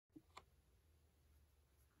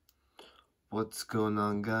What's going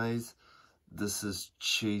on, guys? This is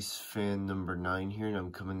Chase fan number 9 here, and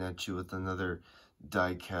I'm coming at you with another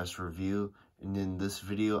Diecast review. And in this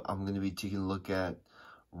video, I'm going to be taking a look at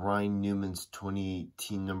Ryan Newman's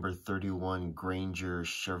 2018 number 31 Grainger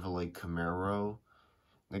Chevrolet Camaro.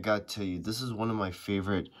 And I gotta tell you, this is one of my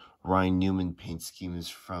favorite Ryan Newman paint schemes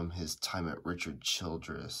from his time at Richard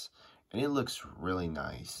Childress, and it looks really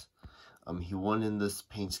nice. He won in this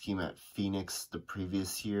paint scheme at Phoenix the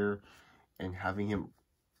previous year, and having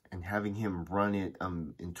him run it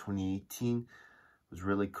in 2018 was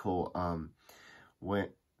really cool.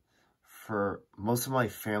 For most of my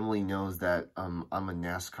family knows that I'm a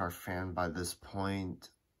NASCAR fan by this point,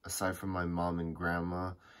 aside from my mom and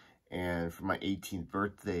grandma. And for my 18th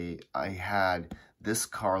birthday, I had this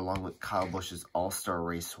car along with Kyle Busch's All-Star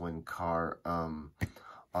Race win car on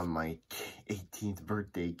my 18th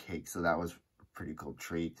birthday cake, so that was a pretty cool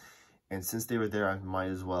treat. And since they were there, I might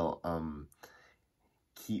as well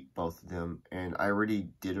keep both of them. And I already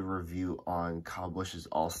did a review on Kyle Busch's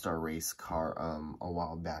All-Star Race car a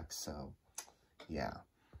while back, so yeah.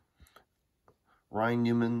 Ryan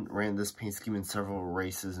Newman ran this paint scheme in several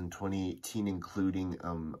races in 2018, including,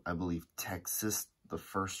 I believe, Texas, the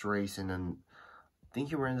first race, and then I think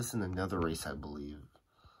he ran this in another race, I believe.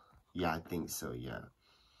 Yeah, I think so, yeah.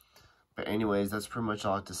 But anyways, that's pretty much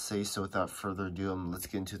all I have to say, so without further ado, let's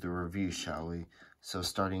get into the review, shall we? So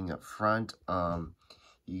starting up front,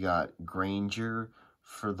 you got Grainger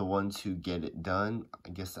for the ones who get it done. I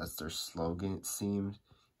guess that's their slogan, it seems.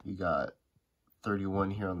 You got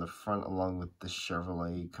 31 here on the front, along with the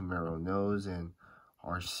Chevrolet Camaro nose and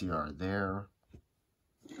RCR there.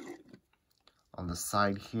 On the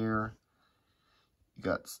side here, you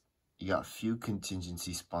got a few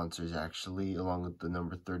contingency sponsors actually, along with the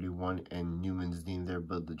number 31 and Newman's name there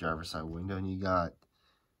above the driver's side window. And you got,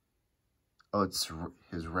 oh, it's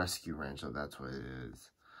his rescue ranch, so that's what it is.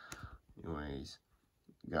 Anyways,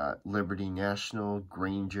 you got Liberty National,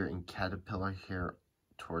 Grainger, and Caterpillar here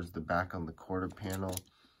towards the back on the quarter panel.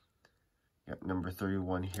 You got number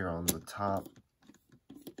 31 here on the top.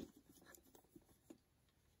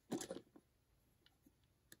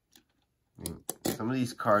 Some of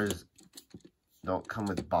these cars don't come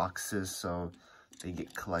with boxes, so they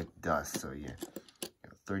collect dust. So yeah,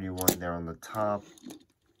 31 there on the top.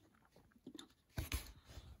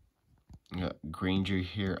 You got Grainger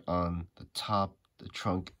here on the top, the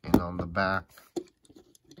trunk, and on the back.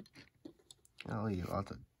 Oh, yeah,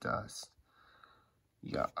 lots of dust.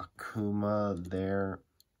 You got Akuma there.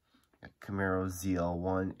 You got Camaro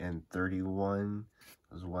ZL1 and 31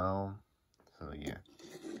 as well. So yeah.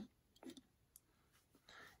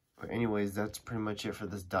 But anyways, that's pretty much it for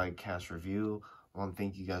this Diecast review. I want to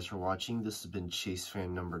thank you guys for watching. This has been Chase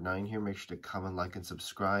fan number 9 here. Make sure to comment, like, and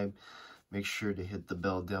subscribe. Make sure to hit the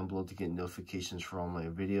bell down below to get notifications for all my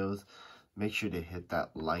videos. Make sure to hit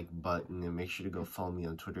that like button, and make sure to go follow me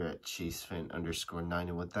on Twitter at ChaseFan_9.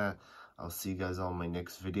 And with that, I'll see you guys all in my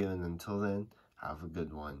next video. And until then, have a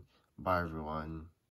good one. Bye, everyone.